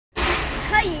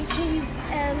Hi YouTube,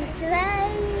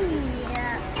 today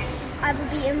I will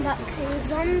be unboxing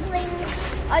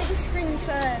Zomlings ice cream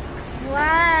truck.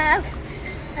 Wow!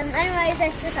 Anyways,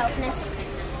 let's just open this.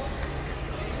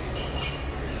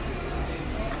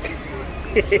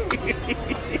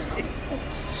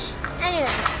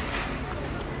 Anyway,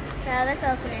 so let's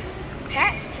open this.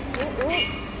 Okay.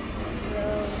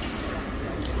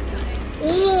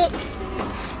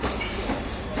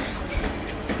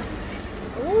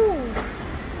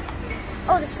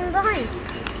 Oh, there's some behind.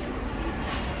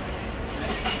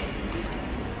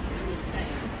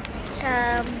 So,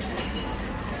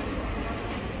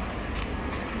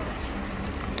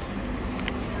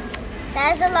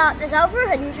 there's a lot. There's over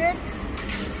 100.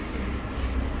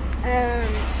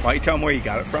 Why don't you tell them where you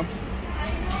got it from?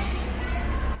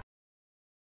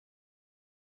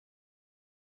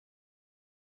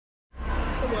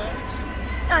 The Works.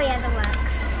 Oh yeah, the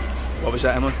Works. What was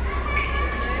that, Emily?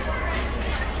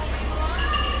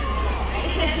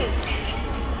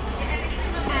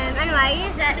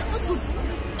 Anyways, let's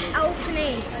open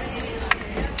it.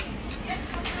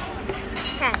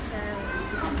 Okay, so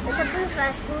let's open the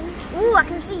first one. Ooh, I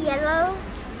can see yellow.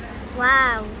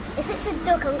 Wow. If it's a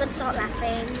duck, I'm going to start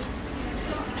laughing.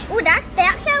 Ooh, they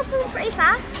actually open pretty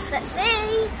fast. Let's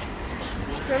see.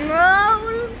 Drum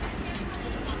roll.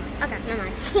 Okay, never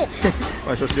mind. Am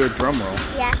I supposed to do a drum roll?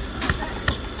 Yeah.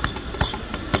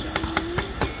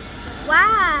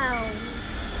 Wow.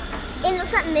 It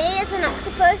looks like me as an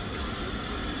octopus.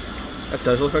 That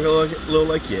does look like a little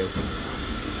like you.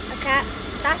 Okay,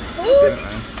 that's cool. Yeah,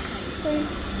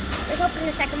 Let's open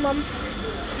the second one.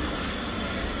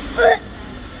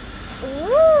 Ooh,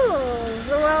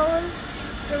 drum roll,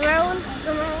 drum roll,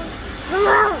 drum roll, drum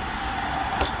roll.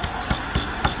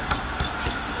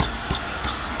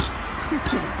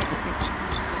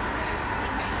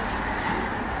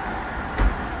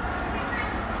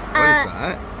 What is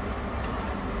that?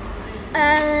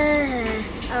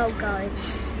 Oh god.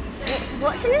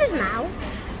 What's in his mouth?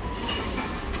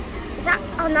 Is that,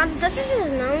 oh no, this is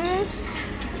his nose.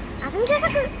 I think it's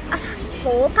like a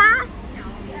 4-pack.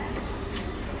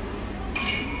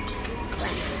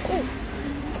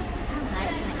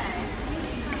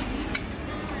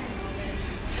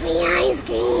 Free ice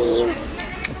cream.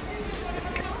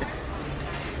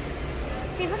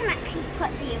 See if I can actually put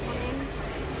the earphone in.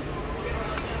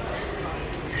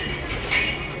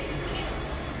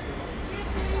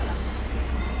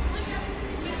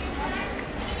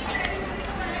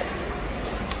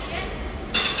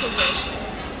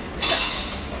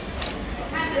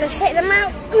 Let's take them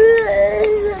out.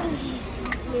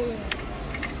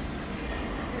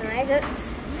 Alright,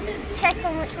 let's check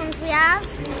on which ones we have.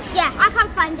 Yeah, I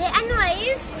can't find it.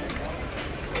 Anyways.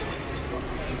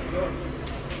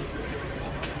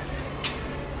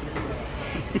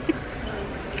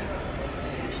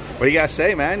 What do you gotta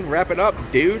say, man? Wrap it up,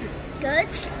 dude. Good.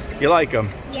 You like them?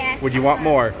 Yeah. Would you want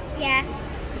more? Yeah.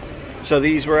 So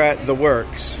these were at the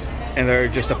Works, and they're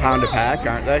just a pound a pack,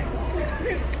 aren't they?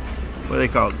 What are they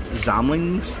called?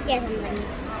 Zomlings? Yeah,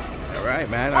 Zomlings. All right,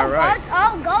 man. All right.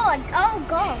 Oh god! Oh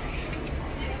god!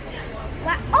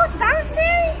 What? Oh, it's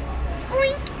bouncy!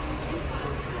 Oink!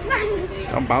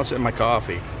 Don't bounce it in my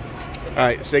coffee. All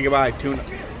right, say goodbye, Tuna.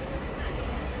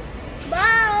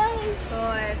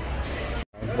 Bye!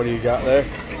 What do you got there?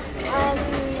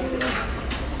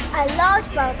 A large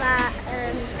boba.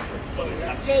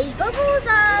 The bubbles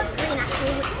are green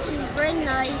apple, which is very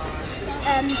nice.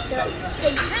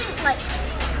 They drink like,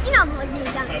 you know, when you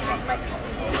don't have like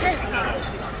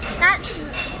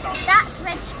that's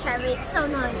red cherry. It's so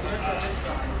nice.